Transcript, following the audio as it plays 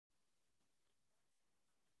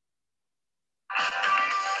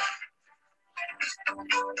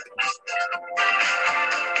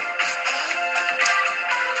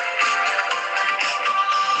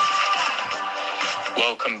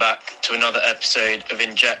Welcome back to another episode of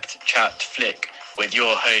Inject Chat Flick with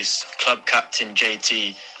your hosts, Club Captain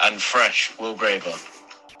JT and Fresh Will Graver.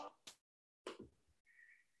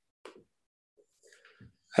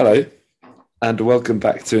 Hello, and welcome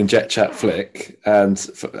back to Inject Chat Flick, and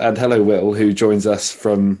hello Will, who joins us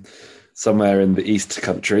from somewhere in the East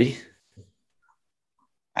Country.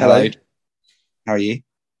 Hello. How are you?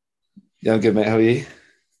 Yeah, I'm good, mate. How are you?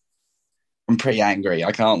 I'm pretty angry,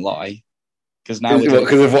 I can't lie. Because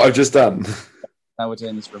of what I've just done. Now we're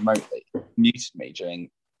doing this remotely. You muted me during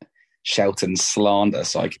Shelton's slander,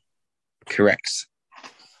 so I can correct.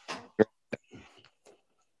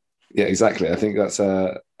 Yeah, exactly. I think that's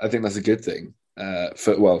a good thing.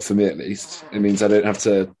 For me at least, it means I don't have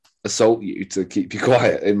to assault you to keep you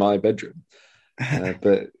quiet in my bedroom.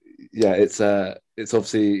 But yeah,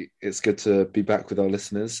 it's good to be back with our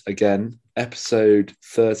listeners again. Episode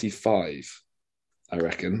 35, I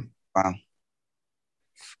reckon. Wow.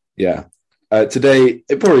 Yeah. Today,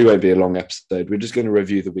 it probably won't be a long episode. We're just going to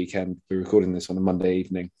review the weekend. We're recording this on a Monday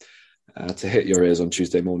evening to hit your ears on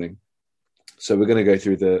Tuesday morning. So we're going to go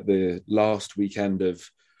through the last weekend of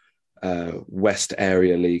West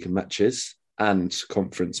Area League matches and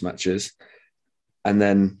conference matches. And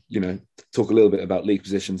then, talk a little bit about league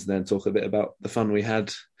positions and then talk a bit about the fun we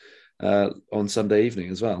had on Sunday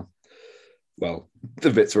evening as well. Well,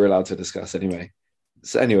 the bits we're allowed to discuss anyway.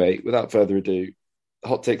 So anyway, without further ado,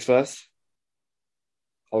 hot takes first.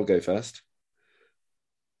 I'll go first.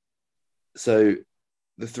 So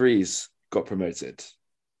the Threes got promoted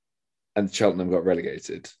and Cheltenham got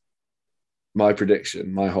relegated. My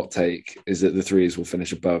prediction, my hot take, is that the Threes will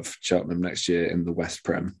finish above Cheltenham next year in the West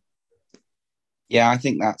Prem. Yeah, I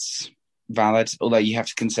think that's valid. Although you have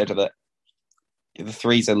to consider that the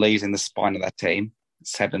Threes are losing the spine of their team.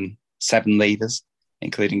 Seven leaders,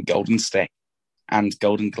 including Golden Stick and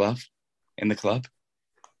Golden Glove in the club.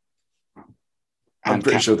 I'm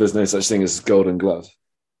pretty sure there's no such thing as Golden Glove.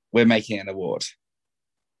 We're making an award.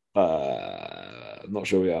 I'm not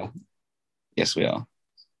sure we are. Yes, we are.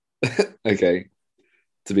 Okay,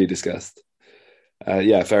 to be discussed.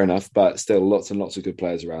 Yeah, fair enough. But still, lots and lots of good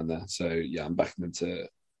players around there. So yeah, I'm backing them to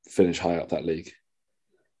finish high up that league.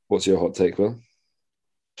 What's your hot take, Will?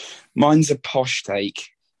 Mine's a posh take,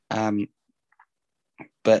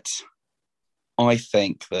 but I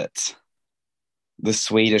think that the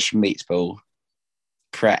Swedish meatball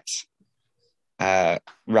Pret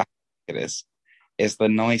wrap is the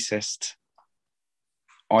nicest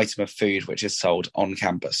item of food which is sold on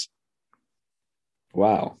campus.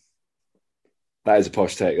 Wow. That is a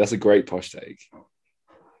posh take. That's a great posh take.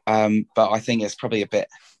 But I think it's probably a bit...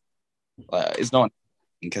 it's not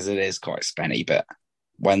because it is quite spenny, but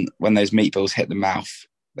when those meatballs hit the mouth,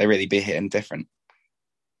 they really be hitting different.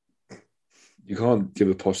 You can't give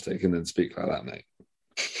a posh take and then speak like that, mate.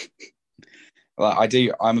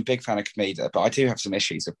 I'm a big fan of Comida, but I do have some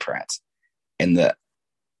issues with Pret in that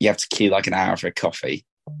you have to queue like an hour for a coffee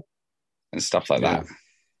and stuff like that.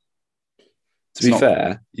 To be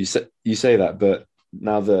fair, you say that, but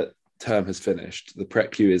now that term has finished, the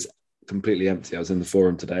Pret queue is completely empty. I was in the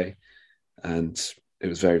forum today and it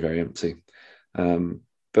was very, very empty.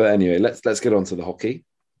 But anyway, let's get on to the hockey.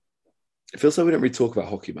 It feels like we don't really talk about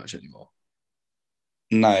hockey much anymore.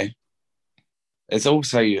 No. It's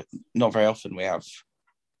also not very often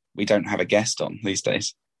we don't have a guest on these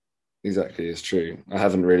days. Exactly, it's true. I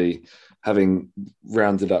haven't really, having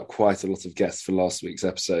rounded up quite a lot of guests for last week's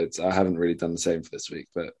episodes, I haven't really done the same for this week,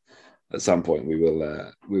 but at some point we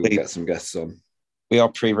will get some guests on. We are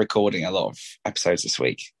pre-recording a lot of episodes this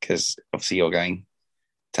week because obviously you're going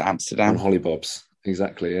to Amsterdam. On Hollybobs,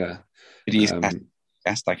 exactly, yeah. Could you use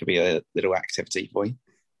guest? That could be a little activity for you.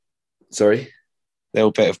 Sorry? A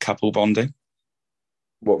little bit of couple bonding.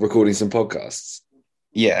 What, recording some podcasts?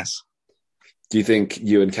 Yes. Do you think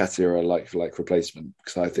you and Katia are like replacement?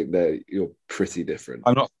 Because I think you're pretty different.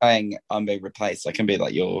 I'm not saying I'm being replaced. I can be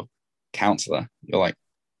like your counsellor. You're like,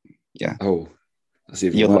 yeah. Oh, that's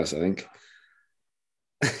even worse, I think.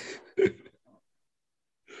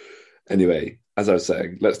 Anyway, as I was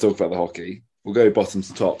saying, let's talk about the hockey. We'll go bottom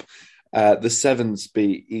to top. The Sevens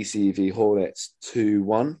beat ECV Hornets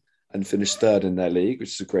 2-1 and finished third in their league,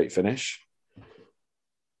 which is a great finish.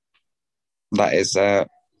 That is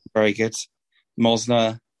very good.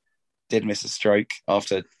 Mosner did miss a stroke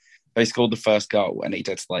after they scored the first goal and he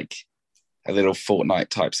did like a little Fortnite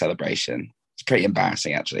type celebration. It's pretty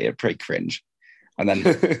embarrassing, actually. Pretty cringe. And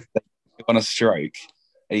then on a stroke,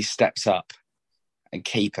 and he steps up and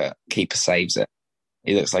keeper saves it.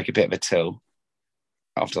 He looks like a bit of a till.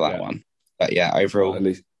 after that Yeah. one. But yeah, Well,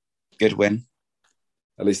 overall, good win.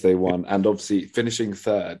 at least they won. And obviously finishing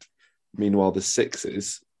third. Meanwhile, the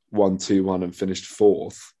Sixes won 2-1 and finished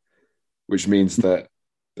fourth, which means that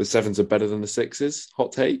the Sevens are better than the Sixes.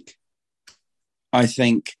 Hot take? I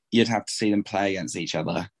think you'd have to see them play against each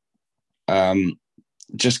other.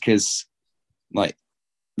 Just because, like,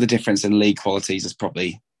 the difference in league qualities is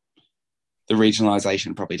probably, the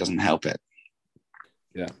regionalisation probably doesn't help it.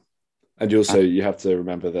 Yeah. And you have to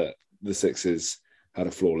remember that the Sixes had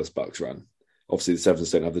a flawless Bucks run. Obviously, the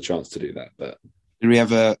Sevens don't have the chance to do that, but...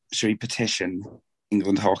 Should we petition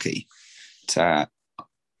England Hockey to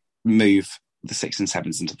move the 6 and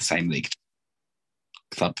 7s into the same league?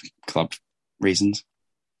 Club reasons.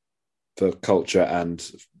 For culture and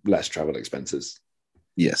less travel expenses.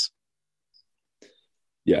 Yes.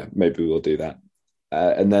 Yeah, maybe we'll do that.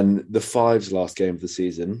 And then the Fives' last game of the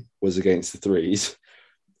season was against the Threes.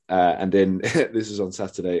 And then this was on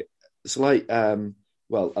Saturday. It's like,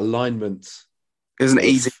 alignment. It was an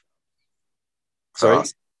easy. Sorry?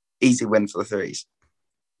 Easy win for the Threes.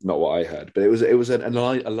 Not what I heard, but it was an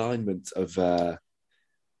alignment of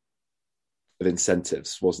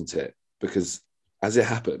incentives, wasn't it? Because as it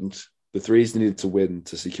happened, the Threes needed to win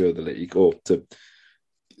to secure the league or to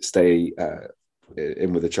stay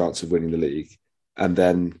in with a chance of winning the league, and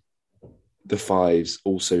then the Fives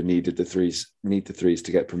also needed the Threes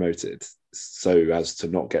to get promoted so as to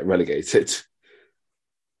not get relegated.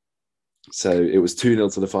 So it was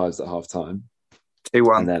 2-0 to the Fives at half time.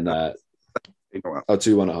 2-1. And then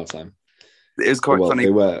 2-1 at half time. It was quite funny.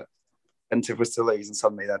 They were. Incentive was to lose, and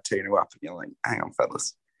suddenly they're 2-0 up, and you're like, hang on,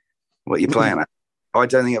 fellas. What are you playing at? I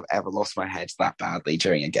don't think I've ever lost my head that badly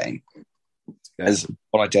during a game as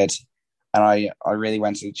what I did. And I really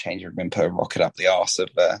went to the change room and put a rocket up the arse of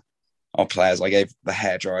our players. I gave the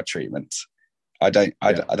hairdryer treatment. That's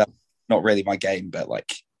not really my game, but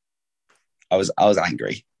like I was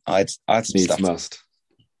angry. I had some Needs stuff. Must.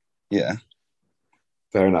 Yeah.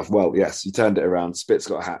 Fair enough. Well, yes, you turned it around. Spitz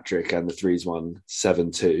got a hat trick and the Threes won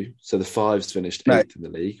 7-2. So the Fives finished 8th in the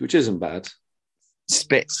league, which isn't bad.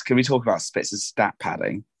 Spitz, can we talk about Spitz's stat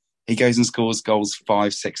padding? He goes and scores goals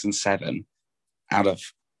 5, 6, and 7 out of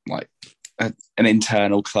like an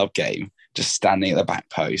internal club game, just standing at the back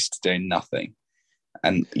post doing nothing.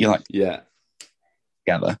 And you're like, yeah,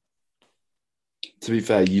 together. To be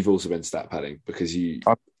fair, you've also been stat padding because you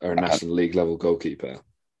are a National League level goalkeeper.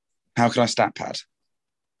 How can I stat pad?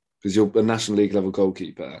 Because you're a National League level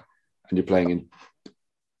goalkeeper and you're playing in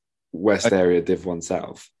West Area Div 1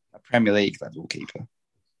 South. A Premier League level keeper.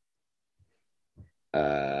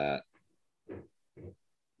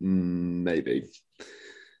 Maybe.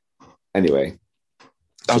 Anyway,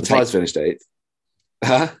 so the Fives finished 8th.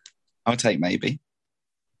 Huh? I'll take maybe.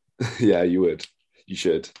 Yeah, you would. You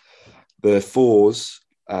should. The Fours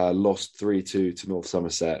lost 3-2 to North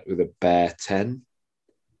Somerset with a bare 10.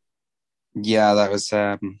 Yeah, that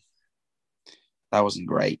wasn't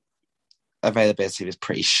great. Availability was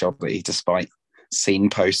pretty shoddy despite scene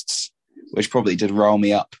posts, which probably did roll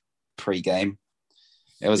me up pre-game.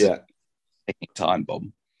 It was a time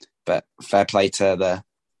bomb. But fair play to the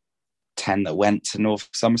 10 that went to North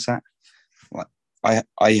Somerset. I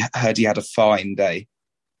heard he had a fine day.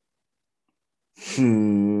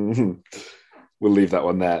 We'll leave that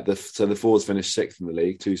one there. So the Fours finished 6th in the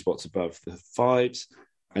league, 2 spots above the Fives.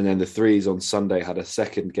 And then the Threes on Sunday had a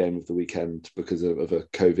second game of the weekend because of a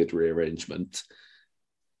COVID rearrangement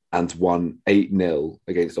and won 8-0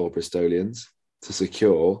 against Old Bristolians to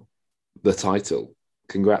secure the title.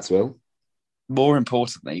 Congrats, Will. More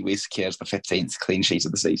importantly, we secured the 15th clean sheet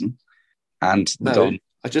of the season. And no,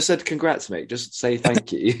 I just said congrats, mate. Just say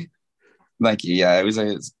thank you. Thank you. Yeah, it was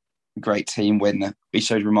a great team win. We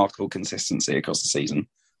showed remarkable consistency across the season,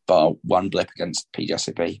 but one blip against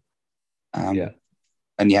PGSCP.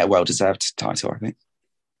 And well-deserved title, I think.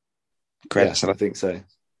 Yes, I think so.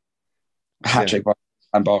 Hat-trick by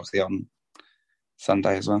Sam Barkley on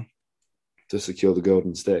Sunday as well. To secure the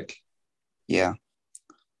golden stick. Yeah,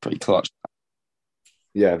 pretty clutch.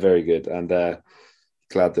 Yeah, very good. And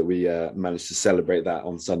glad that we managed to celebrate that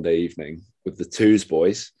on Sunday evening with the Twos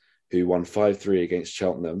boys, who won 5-3 against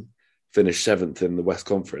Cheltenham, finished 7th in the West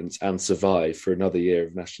Conference and survived for another year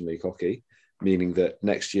of National League hockey, meaning that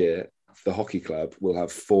next year the hockey club will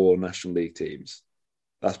have 4 National League teams.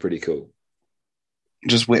 That's pretty cool.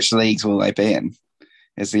 Just which leagues will they be in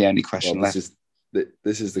is the only question left.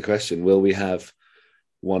 This is the question. Will we have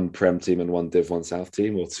 1 Prem team and 1 Div 1 South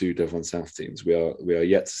team or 2 Div 1 South teams? We are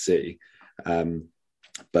yet to see.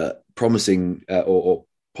 But promising or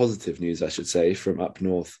positive news, I should say, from up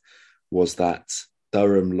north was that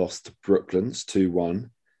Durham lost to Brooklands 2-1,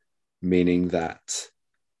 meaning that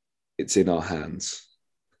it's in our hands.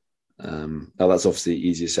 Now that's obviously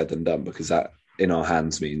easier said than done, because that in our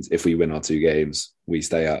hands means if we win our 2 games, we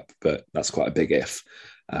stay up. But that's quite a big if.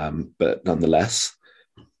 But nonetheless,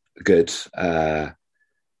 good.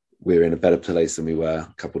 We're in a better place than we were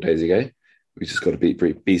a couple of days ago. We just got to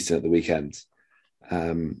beat Beeston at the weekend.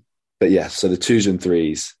 But yeah, so the 2s and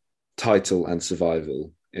 3s, title and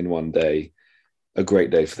survival in one day. A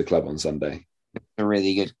great day for the club on Sunday. A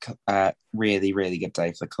really good, really, really good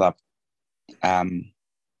day for the club. And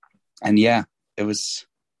yeah, it was.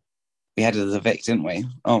 We headed to the Vic, didn't we?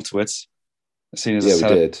 Afterwards, as soon as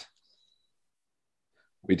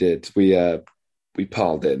we did. We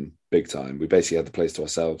piled in big time. We basically had the place to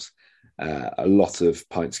ourselves. A lot of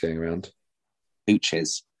pints going around.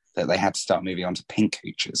 Hooches that they had to start moving on to pink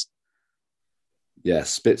hooches. Yeah,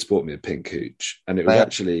 Spitz bought me a pink hooch, and it was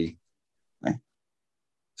actually.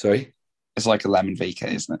 Sorry? It's like a lemon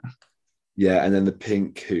VK, isn't it? Yeah, and then the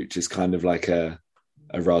pink hooch is kind of like a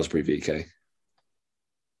raspberry VK.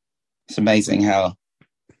 It's amazing how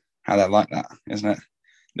they're like that, isn't it?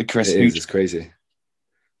 The Chris Hooch. It's crazy.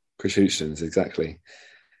 Chris Hoochlands, exactly.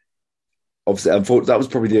 Obviously, that was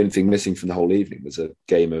probably the only thing missing from the whole evening, was a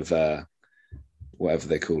game of whatever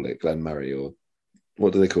they call it, Glen Murray, or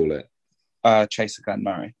what do they call it? Chaser Glen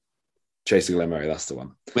Murray. Chaser Glen Murray, that's the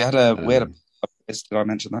one. We had a quiz. Did I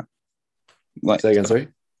mention that? Say again, sorry?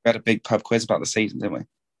 We had a big pub quiz about the season, didn't we?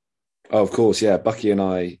 Oh, of course, yeah. Bucky and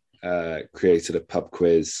I created a pub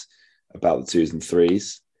quiz about the 2s and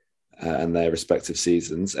 3s and their respective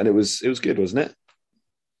seasons, and it was good, wasn't it?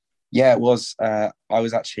 Yeah, it was. I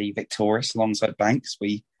was actually victorious alongside Banks.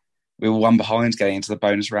 We were 1 behind going into the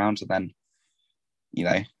bonus round, and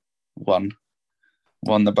then, won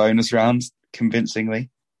the bonus round convincingly,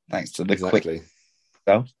 thanks to the quick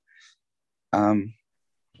stuff.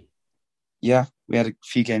 Yeah, we had a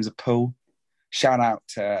few games of pool. Shout out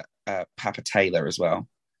to Papa Taylor as well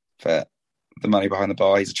for the money behind the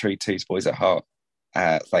bar. He's a true Twos boys at heart.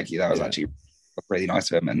 Thank you. That was actually really nice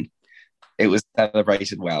of him, and it was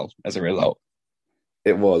celebrated well as a result.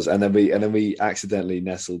 It was, and then we accidentally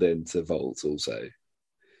nestled into Vault also.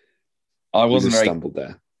 I wasn't very stumbled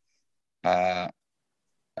there. I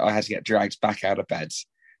had to get dragged back out of bed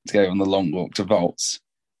to go on the long walk to Vaults.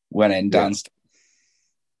 Went in downstairs.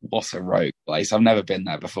 What a rogue place! I've never been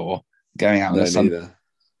there before. Going out on the Sunday,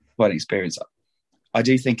 quite an experience. I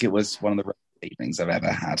do think it was one of the rogue evenings I've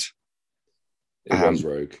ever had. It was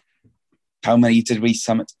rogue. How many did we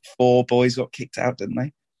summit? 4 boys got kicked out, didn't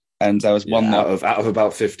they? And there was one out of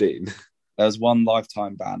about 15. There was 1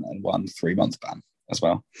 lifetime ban and 1 3-month ban as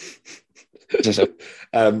well.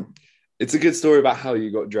 It's a good story about how you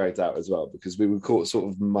got dragged out as well, because we were caught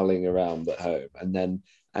sort of mulling around at home, and then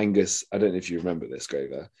Angus, I don't know if you remember this,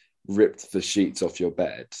 Grover, ripped the sheets off your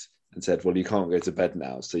bed and said, well, you can't go to bed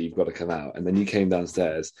now, so you've got to come out. And then you came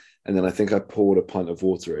downstairs, and then I think I poured a pint of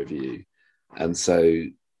water over you. And so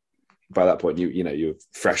by that point, you were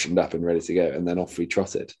freshened up and ready to go, and then off we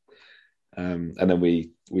trotted. And then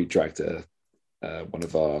we dragged one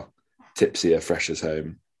of our tipsier freshers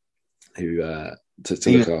home, who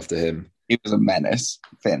to look after him. He was a menace,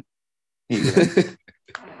 Finn.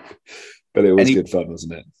 But it was good fun,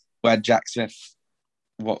 wasn't it? Where Jack Smith,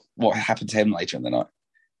 what happened to him later in the night?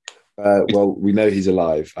 Well, we know he's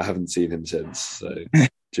alive. I haven't seen him since, so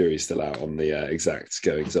jury's still out on the exact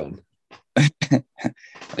goings on.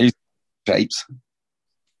 He's shapes.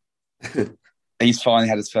 He's finally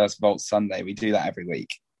had his first Vault Sunday. We do that every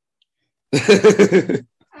week.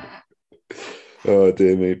 Oh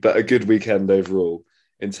dear me! But a good weekend overall.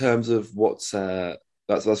 In terms of what's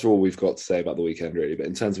that's all we've got to say about the weekend, really. But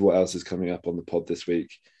in terms of what else is coming up on the pod this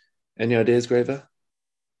week, any ideas, Graver?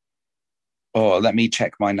 Oh, let me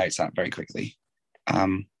check my notes out very quickly.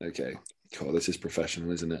 Okay, cool. This is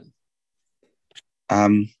professional, isn't it?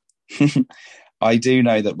 I do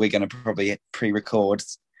know that we're going to probably pre-record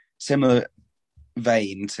similar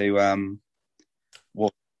vein to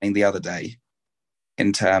what the other day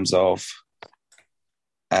in terms of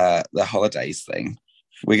the holidays thing.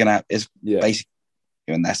 We're going to basically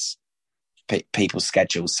unless people's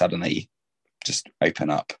schedules suddenly just open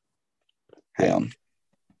up. Hang on.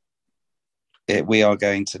 We are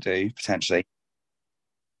going to do potentially.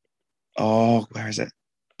 Oh, where is it?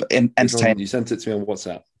 But entertain. You sent it to me on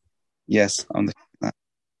WhatsApp. Yes, on that.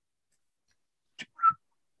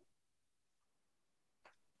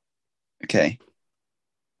 Okay.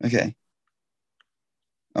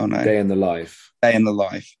 Oh no. Day in the life. Day in the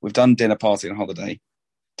life. We've done dinner party and holiday.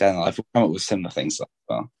 Day in the life. We'll come up with similar things as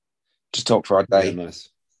well. Just talk for our day. Yeah, nice.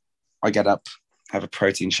 I get up, have a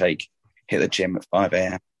protein shake, hit the gym at 5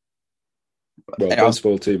 a.m. Well, don't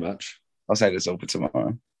spoil too much. I'll say this all for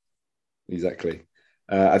tomorrow. Exactly.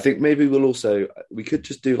 I think maybe we could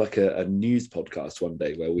just do like a news podcast one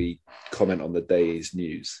day where we comment on the day's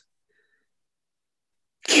news.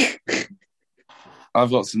 I've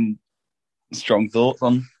got some strong thoughts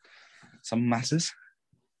on some matters.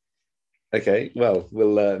 Okay, well,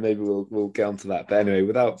 we'll get on to that. But anyway,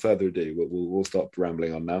 without further ado, we'll stop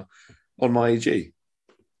rambling on now. On my EG.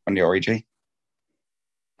 On your EG.